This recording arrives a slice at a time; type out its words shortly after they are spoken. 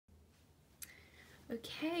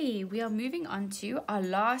Okay, we are moving on to our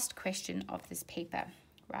last question of this paper,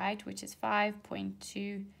 right, which is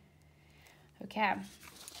 5.2. Okay,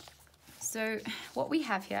 so what we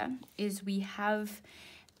have here is we have,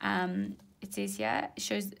 it says here,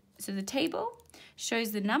 shows, so the table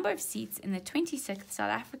shows the number of seats in the 26th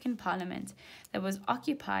South African Parliament that was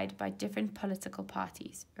occupied by different political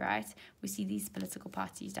parties, right? We see these political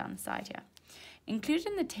parties down the side here. Included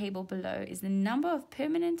in the table below is the number of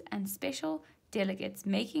permanent and special delegates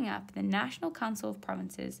making up the National Council of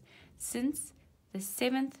Provinces since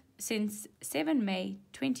 7 May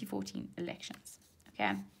 2014 elections.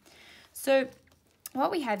 Okay, so what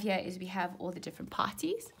we have here is we have all the different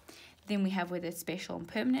parties. Then we have whether it's special and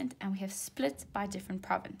permanent, and we have split by different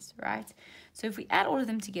province, right? So if we add all of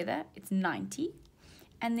them together, it's 90.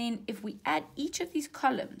 And then if we add each of these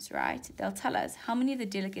columns, right, they'll tell us how many of the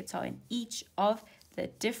delegates are in each of the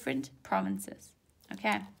different provinces.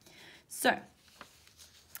 Okay, so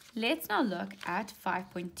let's now look at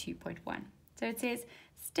 5.2.1. So it says,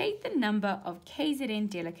 state the number of KZN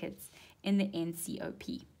delegates in the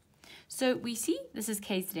NCOP. So we see this is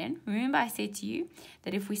KZN. Remember I said to you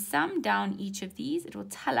that if we sum down each of these, it will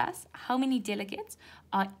tell us how many delegates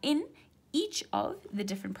are in each of the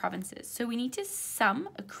different provinces. So we need to sum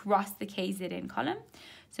across the KZN column.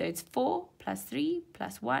 So it's 4 plus 3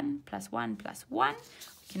 plus 1 plus 1 plus 1.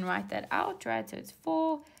 We can write that out, right? So it's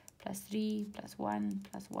 4 plus 3 plus 1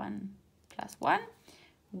 plus 1 plus 1,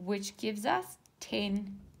 which gives us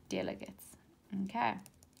 10 delegates. Okay,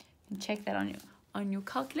 you can check that on your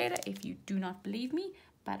calculator if you do not believe me,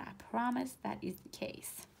 but I promise that is the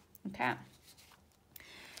case. Okay,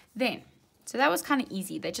 then so that was kind of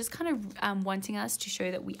easy. They're just kind of wanting us to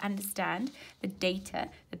show that we understand the data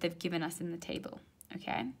that they've given us in the table.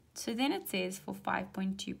 Okay, so then it says for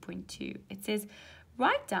 5.2.2, it says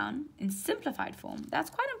write down in simplified form. That's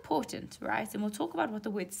quite important, right? And we'll talk about what the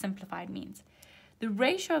word simplified means. The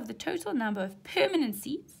ratio of the total number of permanent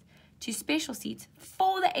seats to special seats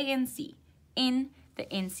for the ANC in the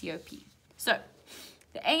NCOP. So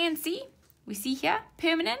the ANC, we see here,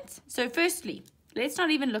 permanent. So firstly, let's not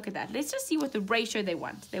even look at that. Let's just see what the ratio they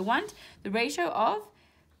want. They want the ratio of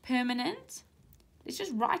permanent. Let's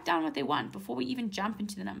just write down what they want before we even jump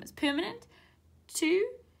into the numbers. Permanent to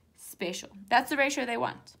special. That's the ratio they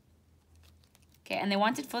want. Okay, and they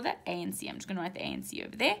want it for the ANC. I'm just going to write the ANC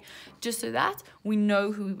over there, just so that we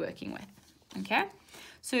know who we're working with. Okay,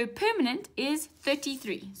 so permanent is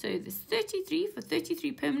 33. So there's 33 for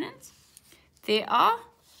 33 permanent. There are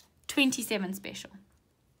 27 special.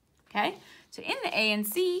 Okay, so in the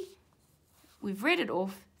ANC, we've read it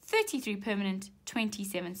off, 33 permanent,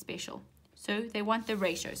 27 special. So they want the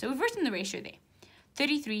ratio. So we've written the ratio there,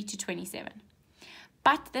 33 to 27.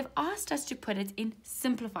 But they've asked us to put it in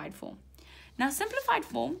simplified form. Now, simplified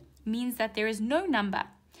form means that there is no number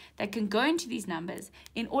that can go into these numbers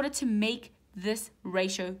in order to make this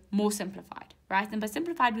ratio more simplified, right? And by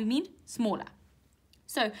simplified, we mean smaller.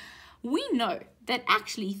 So we know that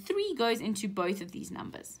actually 3 goes into both of these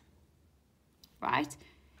numbers, right?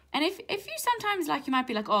 And if you sometimes, like, you might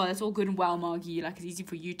be like, oh, that's all good and well, Margie, like, it's easy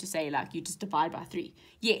for you to say, like, you just divide by 3.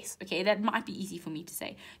 Yes, okay, that might be easy for me to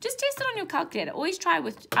say. Just test it on your calculator. I always start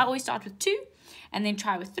with 2, and then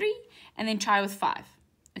try with 3, and then try with 5.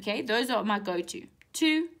 Okay, those are my go-to.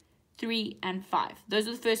 2, 3, and 5. Those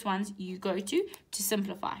are the first ones you go to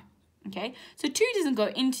simplify. Okay, so 2 doesn't go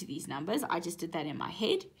into these numbers. I just did that in my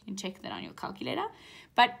head. You can check that on your calculator.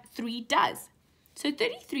 But 3 does. So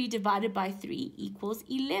 33 divided by 3 equals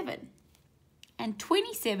 11. And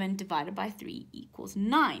 27 divided by 3 equals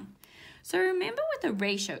 9. So remember with the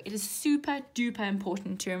ratio, it is super duper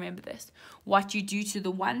important to remember this. What you do to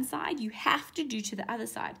the one side, you have to do to the other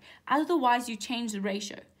side. Otherwise, you change the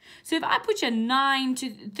ratio. So if I put your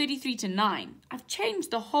 33 to 9, I've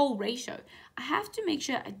changed the whole ratio. I have to make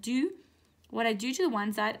sure I do what I do to the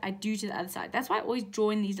one side, I do to the other side. That's why I always draw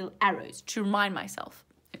in these little arrows to remind myself.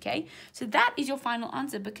 Okay, so that is your final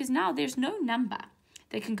answer, because now there's no number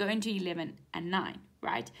that can go into 11 and 9,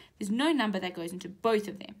 right? There's no number that goes into both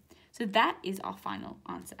of them. So that is our final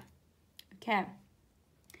answer. Okay,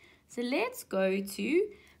 so let's go to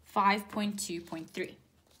 5.2.3.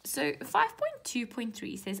 So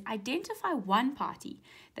 5.2.3 says identify one party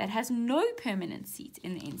that has no permanent seats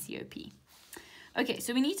in the NCOP. Okay,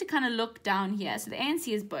 so we need to kind of look down here. So the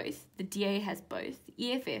ANC has both, the DA has both,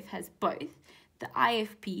 the EFF has both, the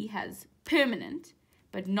IFP has permanent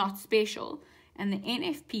but not special, and the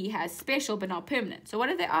NFP has special but not permanent. So what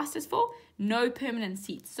have they asked us for? No permanent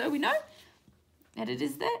seats. So we know that it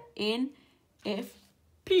is the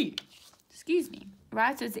NFP. Excuse me.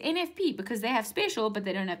 Right? So it's the NFP because they have special but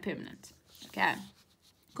they don't have permanent. Okay.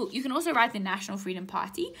 Cool. You can also write the National Freedom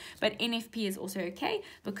Party, but NFP is also okay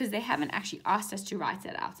because they haven't actually asked us to write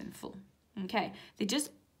that out in full. Okay. They're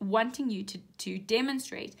just wanting you to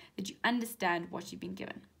demonstrate that you understand what you've been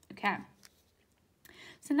given. Okay.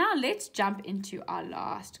 So now let's jump into our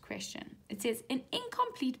last question. It says, an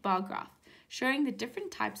incomplete bar graph showing the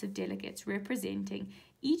different types of delegates representing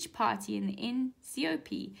each party in the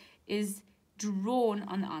NCOP is drawn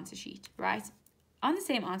on the answer sheet, right? On the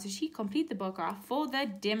same answer sheet, complete the bar graph for the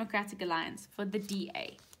Democratic Alliance, for the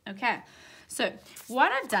DA. Okay, so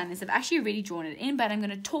what I've done is I've actually already drawn it in, but I'm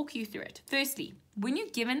going to talk you through it. Firstly, when you're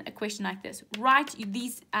given a question like this, write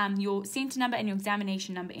these your center number and your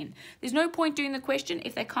examination number in. There's no point doing the question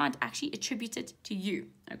if they can't actually attribute it to you.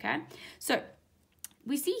 Okay, so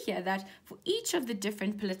we see here that for each of the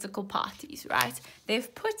different political parties, right,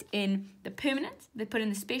 they've put in the permanent, they put in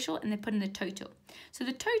the special, and they put in the total. So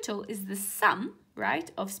the total is the sum, right,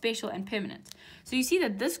 of special and permanent. So you see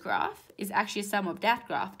that this graph is actually a sum of that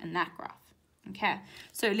graph and that graph. Okay,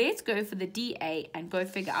 so let's go for the DA and go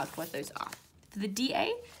figure out what those are. For the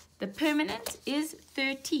DA, the permanent is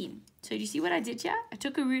 13. So do you see what I did here? I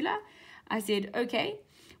took a ruler. I said, okay,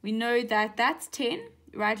 we know that that's 10.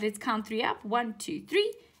 Right, let's count 3 up. 1, 2,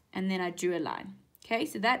 3, and then I drew a line. Okay,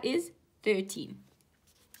 so that is 13.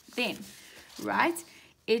 Then, right,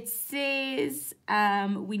 it says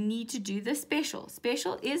we need to do the special.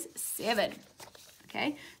 Special is 7.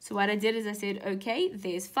 Okay, so what I did is I said, okay,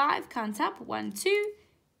 there's 5, count up, 1, 2,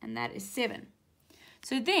 and that is 7.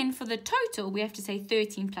 So then for the total, we have to say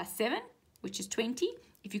 13 plus 7, which is 20.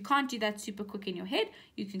 If you can't do that super quick in your head,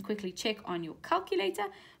 you can quickly check on your calculator,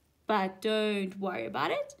 but don't worry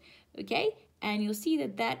about it, okay? And you'll see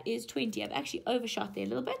that that is 20. I've actually overshot there a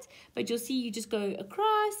little bit, but you'll see you just go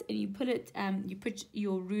across and you put it, you put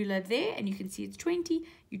your ruler there and you can see it's 20.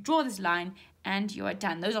 You draw this line and you are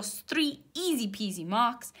done. Those are 3 easy peasy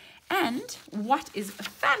marks. And what is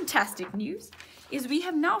fantastic news is we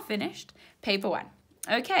have now finished paper 1.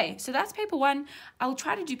 Okay, so that's paper 1. I'll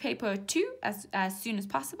try to do paper 2 as soon as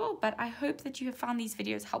possible, but I hope that you have found these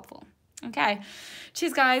videos helpful. Okay,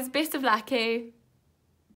 cheers guys, best of luck, eh?